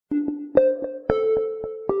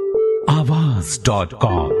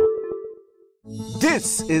Awaaz.com.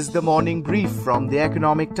 This is the morning brief from the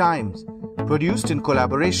Economic Times, produced in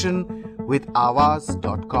collaboration with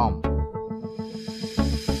Awaaz.com.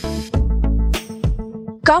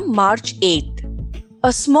 Come March 8th,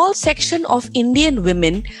 a small section of Indian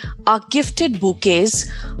women are gifted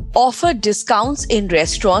bouquets, offered discounts in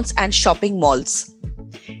restaurants and shopping malls.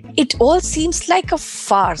 It all seems like a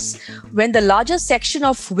farce when the larger section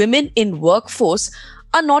of women in workforce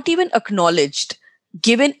are not even acknowledged,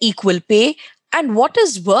 given equal pay, and what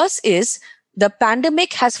is worse is the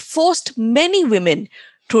pandemic has forced many women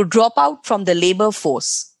to drop out from the labor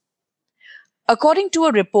force. According to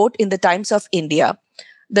a report in the Times of India,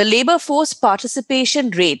 the labor force participation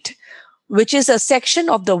rate, which is a section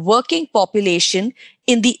of the working population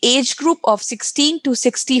in the age group of 16 to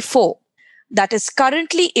 64, that is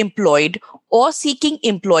currently employed or seeking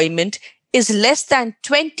employment, is less than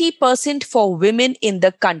 20% for women in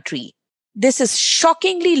the country. This is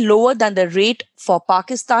shockingly lower than the rate for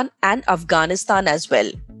Pakistan and Afghanistan as well.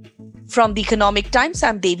 From the Economic Times,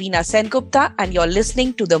 I'm Devina Sengupta and you're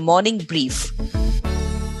listening to the Morning Brief.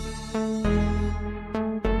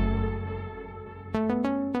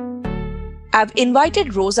 I've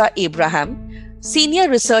invited Rosa Abraham, Senior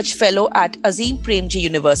Research Fellow at Azim Premji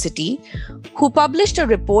University, who published a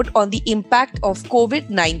report on the impact of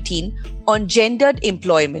COVID-19 on gendered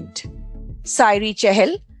employment. Sairi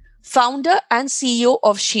Chahal, founder and CEO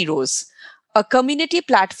of Sheroes, a community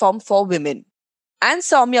platform for women. And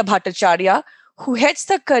Soumya Bhattacharya, who heads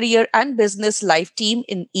the Career and Business Life team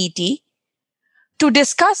in ET, to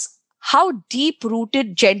discuss how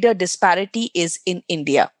deep-rooted gender disparity is in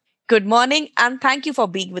India. Good morning, and thank you for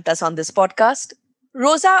being with us on this podcast.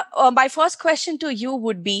 Rosa, my first question to you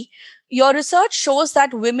would be, your research shows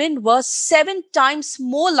that women were 7 times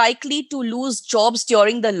more likely to lose jobs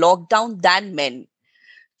during the lockdown than men.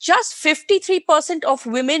 Just 53% of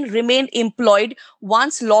women remained employed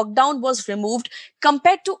once lockdown was removed,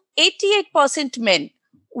 compared to 88% men.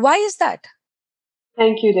 Why is that?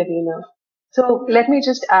 Thank you, Devina. So let me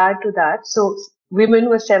just add to that. So women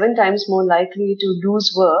were 7 times more likely to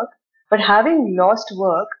lose work, but having lost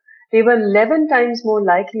work, they were 11 times more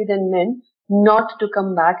likely than men not to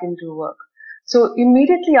come back into work. So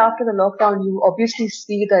immediately after the lockdown, you obviously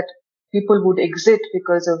see that people would exit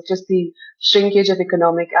because of just the shrinkage of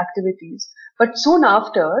economic activities. But soon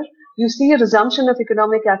after, you see a resumption of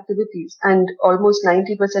economic activities, and almost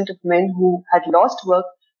 90% of men who had lost work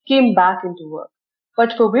came back into work.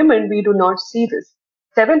 But for women, we do not see this.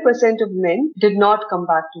 7% of men did not come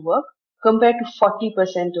back to work, compared to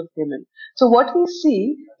 40% of women. So what we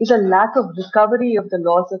see is a lack of recovery of the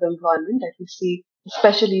loss of employment that we see,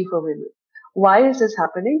 especially for women. Why is this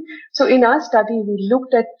happening? So in our study, we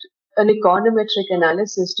looked at an econometric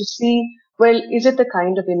analysis to see, well, is it the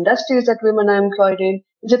kind of industries that women are employed in?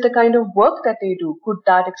 Is it the kind of work that they do? Could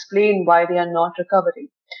that explain why they are not recovering?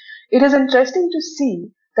 It is interesting to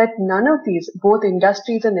see that none of these, both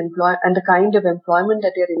industries and the kind of employment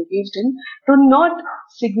that they are engaged in, do not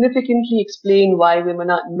significantly explain why women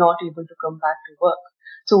are not able to come back to work.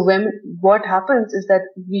 So what happens is that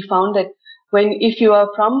we found that if you are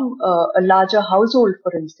from a larger household,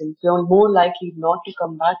 for instance, you're more likely not to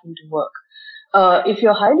come back into work. If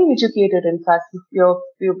you're highly educated, in fact,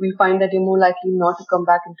 we find that you're more likely not to come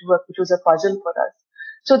back into work, which was a puzzle for us.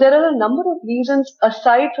 So there are a number of reasons,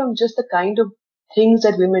 aside from just the kind of things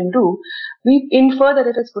that women do. We infer that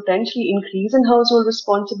it is potentially increase in household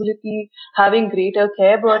responsibility, having greater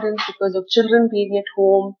care burdens because of children being at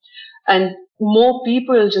home, and more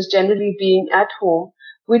people just generally being at home,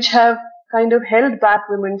 which have kind of held back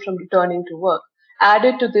women from returning to work.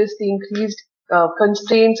 Added to this, the increased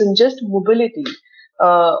constraints in just mobility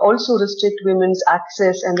also restrict women's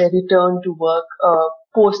access and their return to work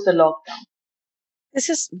post the lockdown. This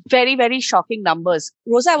is very, very shocking numbers.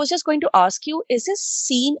 Rosa, I was just going to ask you, is this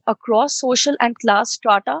seen across social and class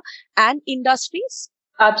strata and industries?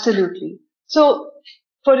 Absolutely. So,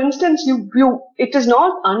 for instance, it is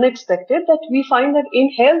not unexpected that we find that in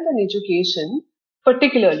health and education,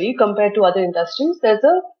 particularly compared to other industries, there's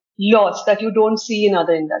a loss that you don't see in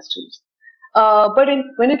other industries. But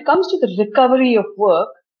when it comes to the recovery of work,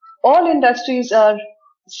 all industries are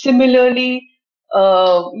similarly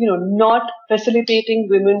not facilitating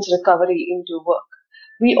women's recovery into work.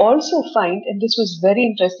 We also find, and this was very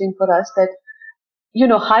interesting for us, that,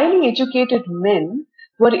 highly educated men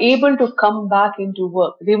were able to come back into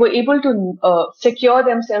work. They were able to secure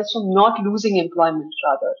themselves from not losing employment,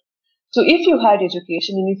 rather. So if you had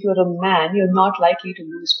education and if you're a man, you're not likely to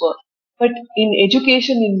lose work. But in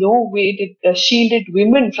education, in no way did shielded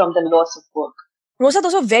women from the loss of work. Rosa,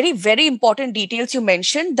 those are very, very important details you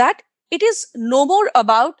mentioned, that it is no more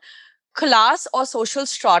about class or social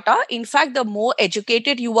strata. In fact, the more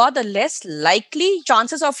educated you are, the less likely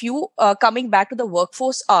chances of you coming back to the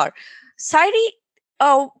workforce are. Sairi,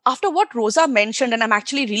 after what Rosa mentioned, and I'm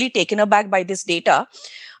actually really taken aback by this data,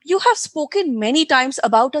 you have spoken many times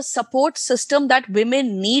about a support system that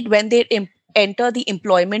women need when they enter the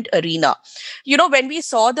employment arena. When we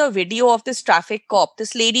saw the video of this traffic cop,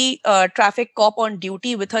 this lady traffic cop on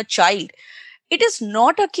duty with her child, it is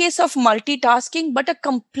not a case of multitasking, but a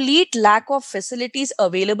complete lack of facilities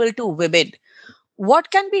available to women. What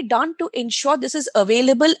can be done to ensure this is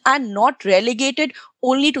available and not relegated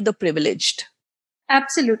only to the privileged?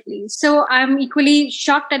 Absolutely. So I'm equally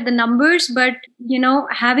shocked at the numbers, but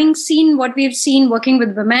having seen what we've seen working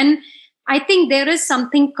with women, I think there is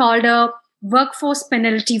something called a workforce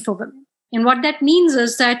penalty for women. And what that means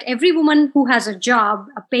is that every woman who has a job,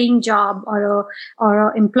 a paying job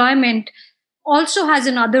or employment, also has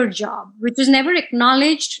another job, which is never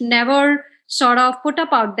acknowledged, never sort of put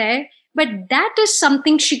up out there. But that is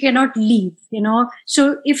something she cannot leave,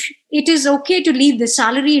 So if it is okay to leave the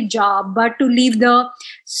salaried job, but to leave the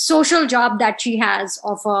social job that she has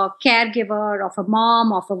of a caregiver, of a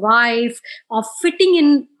mom, of a wife, of fitting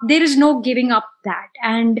in, there is no giving up that.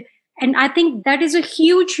 And I think that is a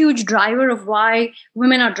huge, huge driver of why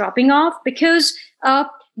women are dropping off, because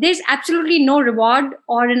there's absolutely no reward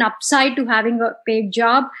or an upside to having a paid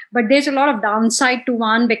job, but there's a lot of downside to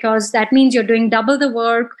one, because that means you're doing double the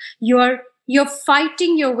work. You're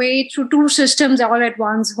fighting your way through two systems all at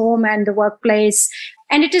once, home and the workplace.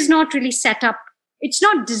 And it is not really set up. It's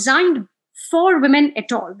not designed for women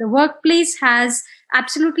at all. The workplace has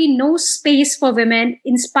absolutely no space for women,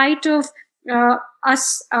 in spite of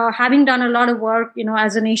us having done a lot of work,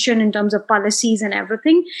 as a nation in terms of policies and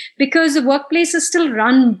everything, because the workplace is still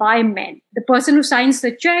run by men. The person who signs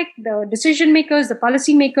the check, the decision makers, the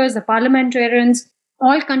policy makers, the parliamentarians,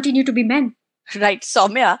 all continue to be men. Right.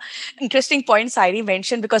 Soumya, interesting point Sairi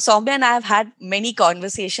mentioned, because Soumya and I have had many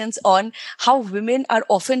conversations on how women are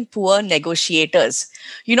often poor negotiators.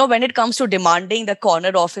 When it comes to demanding the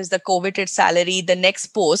corner office, the coveted salary, the next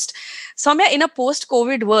post. Soumya, in a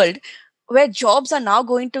post-COVID world, where jobs are now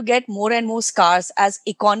going to get more and more scarce as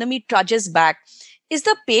economy trudges back, is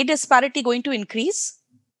the pay disparity going to increase?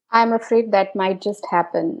 I'm afraid that might just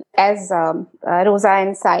happen. As Rosa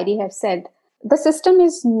and Sairi have said, the system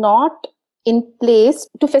is not in place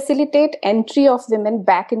to facilitate entry of women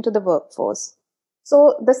back into the workforce.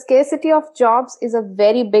 So the scarcity of jobs is a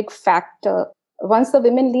very big factor. Once the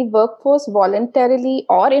women leave workforce voluntarily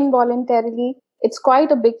or involuntarily, it's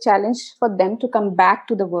quite a big challenge for them to come back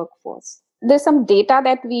to the workforce. There's some data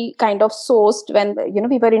that we kind of sourced when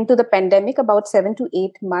we were into the pandemic, about 7 to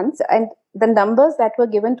 8 months, and the numbers that were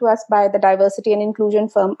given to us by the diversity and inclusion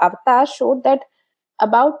firm Avatar showed that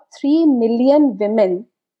about 3 million women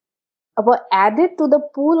were added to the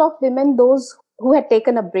pool of women, those who had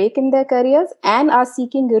taken a break in their careers and are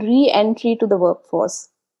seeking re-entry to the workforce.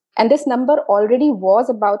 And this number already was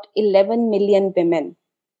about 11 million women.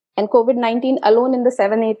 And COVID-19 alone in the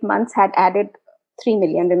 7-8 months had added 3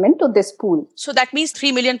 million women to this pool. So that means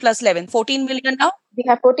 3 million plus 11, 14 million now? We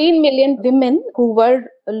have 14 million women who were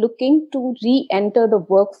looking to re-enter the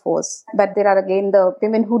workforce. But there are again the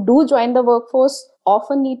women who do join the workforce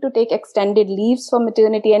often need to take extended leaves for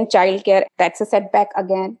maternity and childcare. That's a setback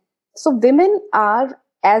again. So women are,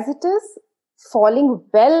 as it is, falling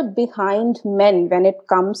well behind men when it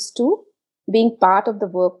comes to being part of the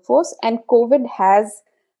workforce. And COVID has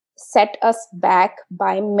set us back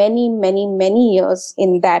by many, many, many years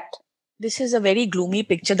in that. This is a very gloomy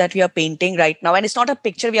picture that we are painting right now. And it's not a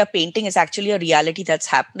picture we are painting, it's actually a reality that's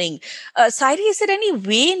happening. Sairi, is there any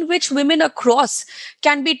way in which women across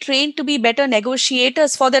can be trained to be better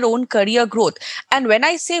negotiators for their own career growth? And when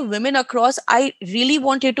I say women across, I really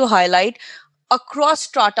want you to highlight across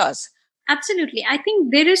stratas. Absolutely. I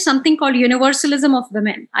think there is something called universalism of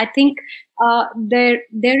women. I think there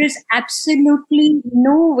is absolutely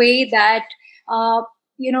no way that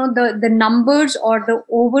the numbers or the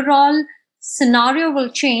overall scenario will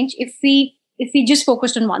change if we just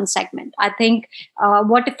focused on one segment. I think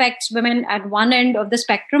what affects women at one end of the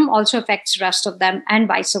spectrum also affects the rest of them, and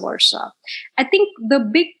vice versa. I think the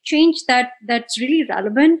big change that's really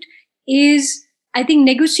relevant is, I think,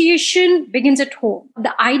 negotiation begins at home.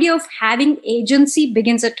 The idea of having agency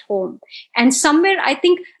begins at home. And somewhere, I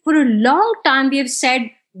think for a long time, we have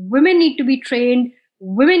said women need to be trained,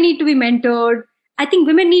 women need to be mentored. I think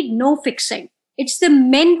women need no fixing. It's the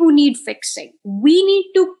men who need fixing. We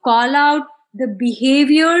need to call out the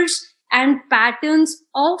behaviors and patterns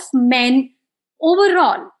of men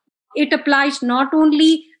overall. It applies not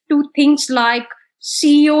only to things like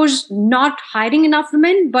CEOs not hiring enough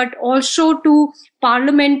women, but also to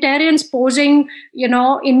parliamentarians posing,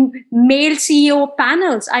 in male CEO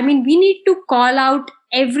panels. I mean, we need to call out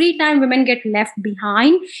every time women get left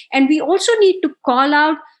behind. And we also need to call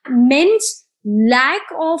out men's lack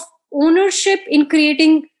of ownership in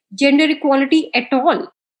creating gender equality at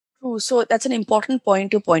all. True. So that's an important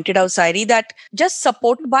point to point it out, Sairi, that just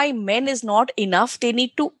support by men is not enough. They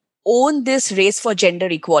need to own this race for gender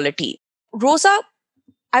equality. Rosa,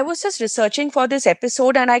 I was just researching for this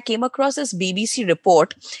episode and I came across this BBC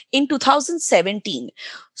report in 2017.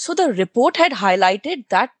 So the report had highlighted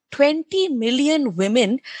that 20 million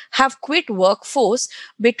women have quit workforce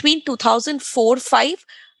between 2004-5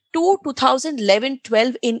 to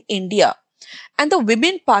 2011-12 in India. And the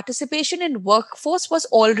women participation in workforce was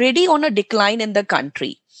already on a decline in the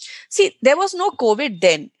country. See, there was no COVID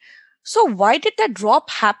then. So why did that drop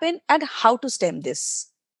happen and how to stem this?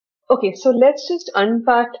 Okay, so let's just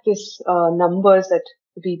unpack this numbers that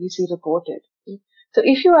the BBC reported. So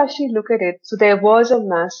if you actually look at it, so there was a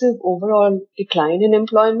massive overall decline in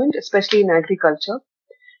employment, especially in agriculture.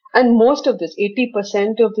 And most of this,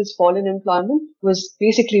 80% of this fall in employment was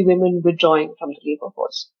basically women withdrawing from the labor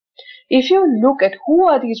force. If you look at who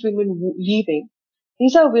are these women leaving,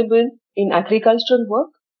 these are women in agricultural work.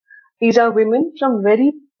 These are women from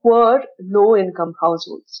very poor, low-income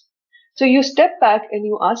households. So you step back and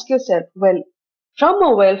you ask yourself, well, from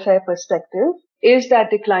a welfare perspective, is that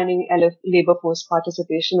declining labor force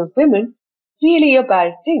participation of women really a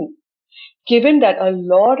bad thing? Given that a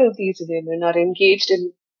lot of these women are engaged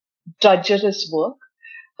in drudgerous work,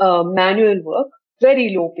 manual work,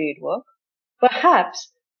 very low paid work,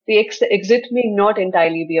 perhaps the exit may not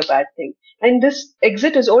entirely be a bad thing. And this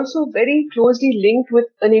exit is also very closely linked with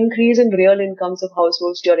an increase in real incomes of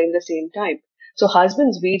households during the same time. So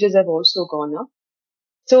husbands' wages have also gone up.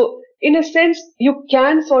 So in a sense, you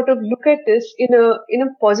can sort of look at this in a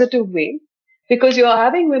positive way because you're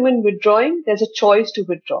having women withdrawing. There's a choice to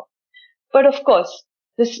withdraw. But of course,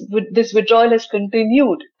 this withdrawal has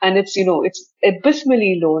continued and it's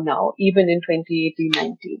abysmally low now, even in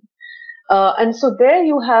 2018-19. And so there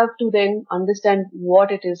you have to then understand what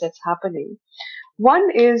it is that's happening. One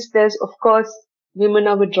is there's, of course, women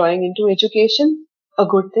are withdrawing into education, a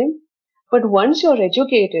good thing. But once you're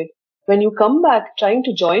educated, when you come back trying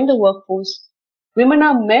to join the workforce, women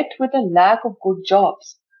are met with a lack of good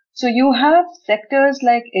jobs. So you have sectors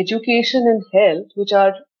like education and health, which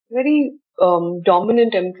are very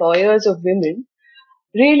dominant employers of women,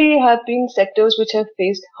 really have been sectors which have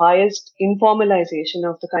faced highest informalization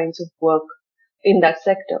of the kinds of work in that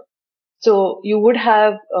sector. So you would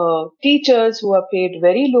have teachers who are paid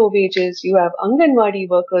very low wages. You have Anganwadi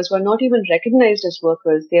workers who are not even recognized as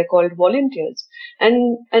workers. They are called volunteers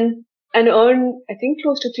and earn, I think,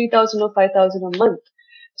 close to 3,000 or 5,000 a month.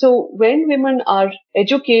 So when women are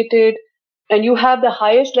educated and you have the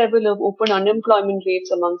highest level of open unemployment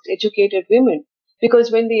rates amongst educated women,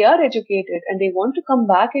 because when they are educated and they want to come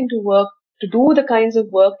back into work to do the kinds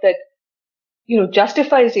of work that,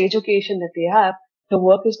 justifies the education that they have, the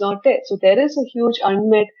work is not there. So there is a huge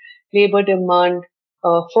unmet labor demand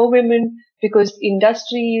for women because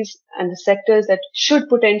industries and the sectors that should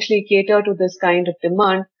potentially cater to this kind of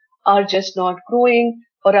demand are just not growing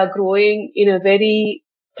or are growing in a very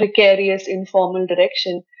precarious, informal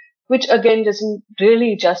direction, which again doesn't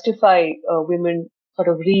really justify women sort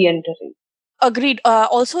of re-entering. Agreed.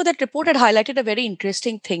 Also, that report had highlighted a very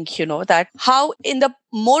interesting thing, that how in the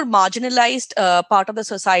more marginalized part of the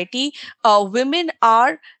society, women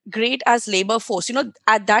are great as labor force.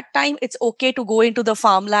 At that time, it's okay to go into the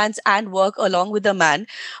farmlands and work along with the man.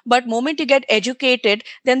 But moment you get educated,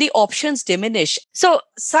 then the options diminish. So,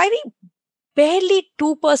 Sairi, barely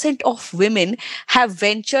 2% of women have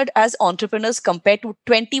ventured as entrepreneurs compared to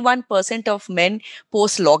 21% of men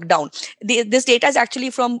post-lockdown. This data is actually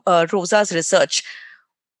from Rosa's research.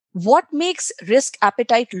 What makes risk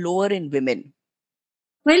appetite lower in women?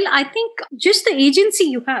 Well, I think just the agency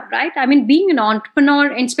you have, right? I mean, being an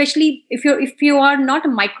entrepreneur, and especially if you are not a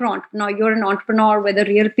micro entrepreneur, you're an entrepreneur with a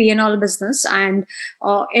real P&L business, and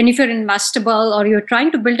if you're investable or you're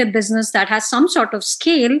trying to build a business that has some sort of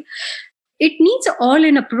scale, it needs an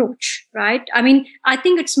all-in approach, right? I mean, I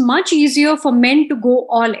think it's much easier for men to go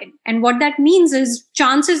all in. And what that means is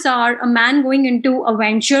chances are a man going into a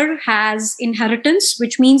venture has inheritance,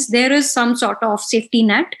 which means there is some sort of safety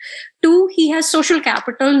net. 2, he has social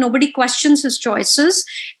capital. Nobody questions his choices.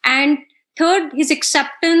 And 3rd, his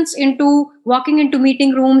acceptance into walking into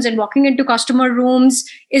meeting rooms and walking into customer rooms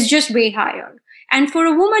is just way higher. And for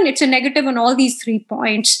a woman, it's a negative on all these 3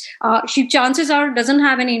 points. She chances are doesn't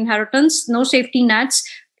have any inheritance, no safety nets.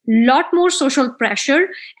 lot more social pressure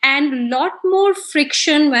and lot more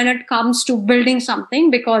friction when it comes to building something,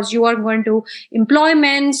 because you are going to employ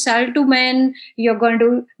men, sell to men, you're going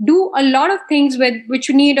to do a lot of things with which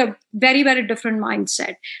you need a very, very different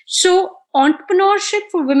mindset. So entrepreneurship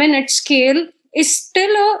for women at scale is still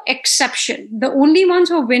a exception. The only ones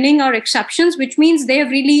who are winning are exceptions, which means they have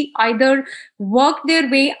really either worked their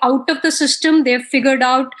way out of the system, they've figured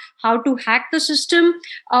out how to hack the system,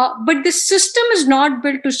 but the system is not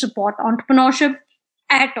built to support entrepreneurship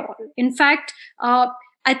at all. In fact,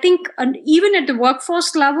 I think even at the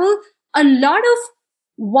workforce level, a lot of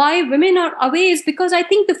why women are away is because I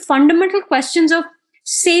think the fundamental questions of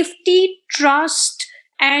safety, trust,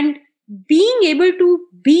 and being able to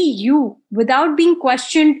be you without being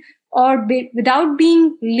questioned or without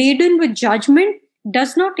being laden with judgment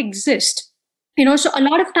does not exist. So a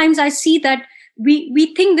lot of times I see that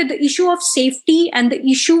we think that the issue of safety and the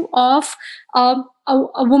issue of a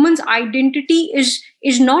woman's identity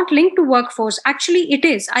is not linked to workforce. Actually, it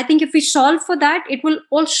is. I think if we solve for that, it will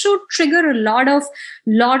also trigger a lot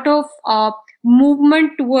of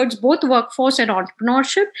movement towards both workforce and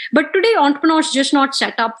entrepreneurship. But today, entrepreneurs just not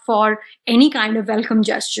set up for any kind of welcome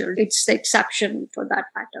gesture. It's the exception for that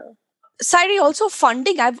matter. Sairi, also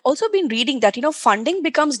funding. I've also been reading that, funding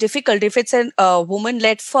becomes difficult if it's a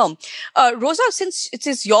woman-led firm. Rosa, since it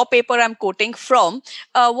is your paper I'm quoting from,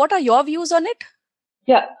 what are your views on it?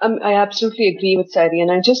 Yeah, I absolutely agree with Sairi.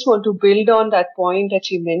 And I just want to build on that point that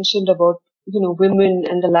she mentioned about, women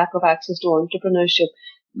and the lack of access to entrepreneurship,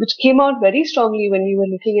 which came out very strongly when we were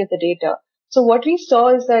looking at the data. So what we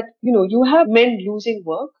saw is that, you have men losing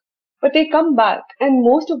work, but they come back, and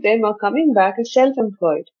most of them are coming back as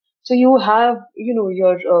self-employed. So you have,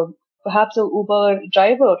 your perhaps a Uber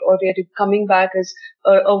driver, or they're coming back as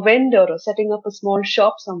a vendor or setting up a small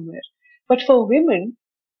shop somewhere. But for women,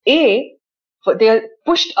 they are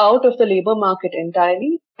pushed out of the labor market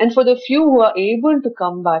entirely. And for the few who are able to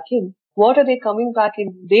come back in, what are they coming back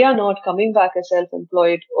in? They are not coming back as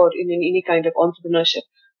self-employed or in any kind of entrepreneurship.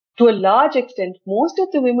 To a large extent, most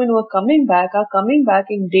of the women who are coming back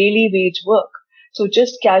in daily wage work. So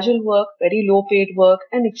just casual work, very low paid work,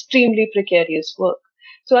 and extremely precarious work.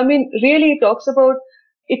 So, really it talks about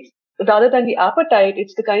it rather than the appetite,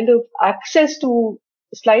 it's the kind of access to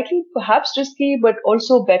slightly perhaps risky, but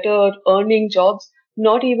also better earning jobs,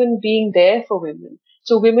 not even being there for women.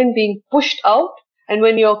 So women being pushed out, and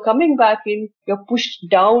when you're coming back in, you're pushed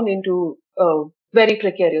down into very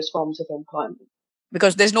precarious forms of employment.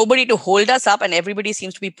 Because there's nobody to hold us up and everybody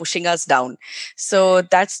seems to be pushing us down. So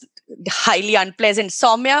that's highly unpleasant.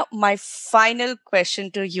 Soumya, my final question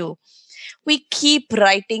to you. We keep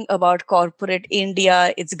writing about corporate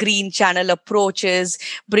India, its green channel approaches,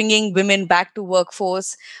 bringing women back to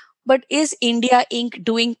workforce. But is India Inc.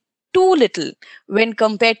 doing too little when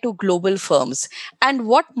compared to global firms? And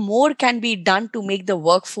what more can be done to make the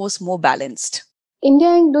workforce more balanced?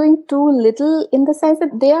 India is doing too little in the sense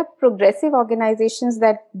that they are progressive organizations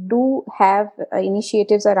that do have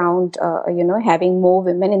initiatives around, having more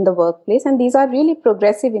women in the workplace. And these are really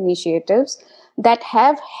progressive initiatives that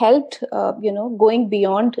have helped, going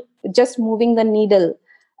beyond just moving the needle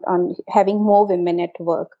on having more women at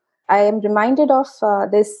work. I am reminded of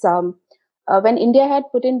this when India had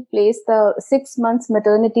put in place the 6 months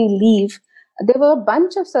maternity leave. There were a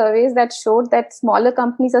bunch of surveys that showed that smaller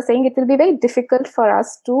companies are saying it will be very difficult for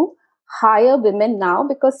us to hire women now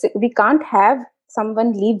because we can't have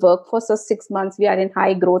someone leave work for 6 months. We are in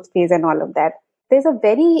high growth phase and all of that. There's a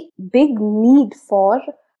very big need for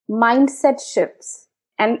mindset shifts.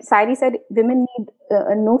 And Sairi said women need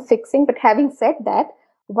no fixing. But having said that,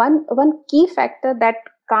 one key factor that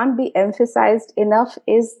can't be emphasized enough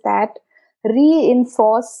is that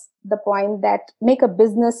reinforce the point that make a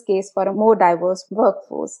business case for a more diverse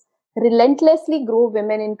workforce. Relentlessly grow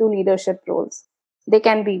women into leadership roles. They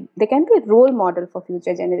can be a role model for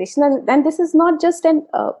future generations. And this is not just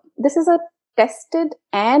this is a tested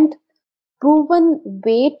and proven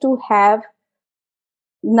way to have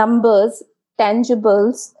numbers,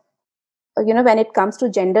 tangibles, when it comes to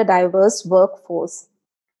gender diverse workforce.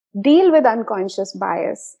 Deal with unconscious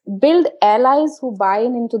bias. Build allies who buy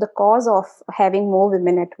into the cause of having more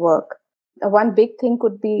women at work. One big thing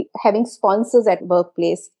could be having sponsors at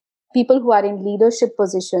workplace, people who are in leadership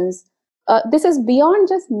positions. This is beyond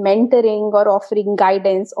just mentoring or offering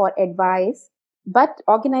guidance or advice, but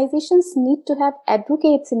organizations need to have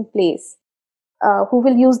advocates in place who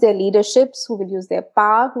will use their leaderships, who will use their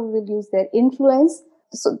power, who will use their influence.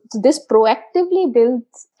 So this proactively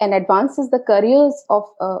builds and advances the careers of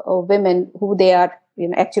women who they are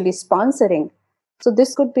actually sponsoring. So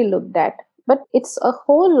this could be looked at. But it's a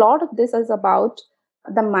whole lot of this is about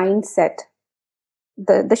the mindset,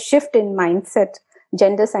 the shift in mindset,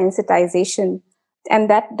 gender sensitization, and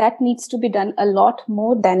that needs to be done a lot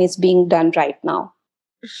more than is being done right now.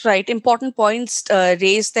 Right. Important points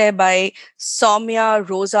raised there by Soumya,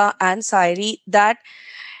 Rosa, and Sairi, that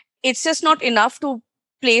it's just not enough to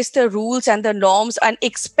place the rules and the norms and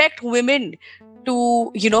expect women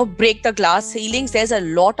to, break the glass ceilings. There's a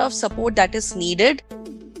lot of support that is needed.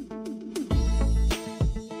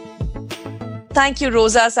 Thank you,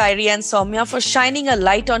 Rosa, Sairi, and Soumya, for shining a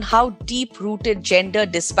light on how deep-rooted gender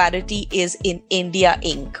disparity is in India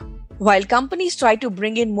Inc. While companies try to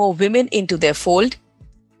bring in more women into their fold,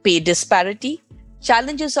 pay disparity,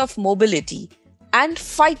 challenges of mobility, and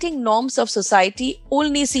fighting norms of society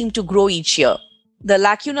only seem to grow each year. The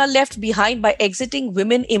lacuna left behind by exiting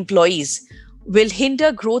women employees will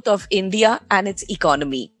hinder growth of India and its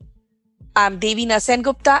economy. I'm Devina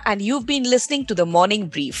Sengupta, and you've been listening to The Morning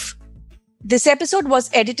Brief. This episode was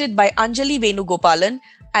edited by Anjali Venugopalan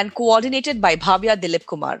and coordinated by Bhavya Dilip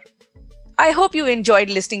Kumar. I hope you enjoyed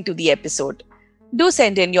listening to the episode. Do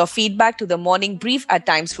send in your feedback to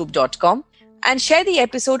themorningbrief@timesgroup.com and share the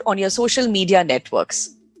episode on your social media networks.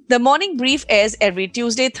 The Morning Brief airs every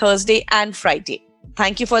Tuesday, Thursday, and Friday.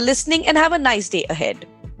 Thank you for listening and have a nice day ahead.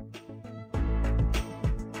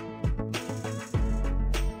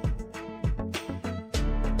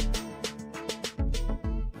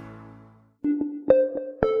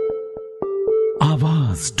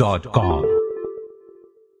 Awaaz.com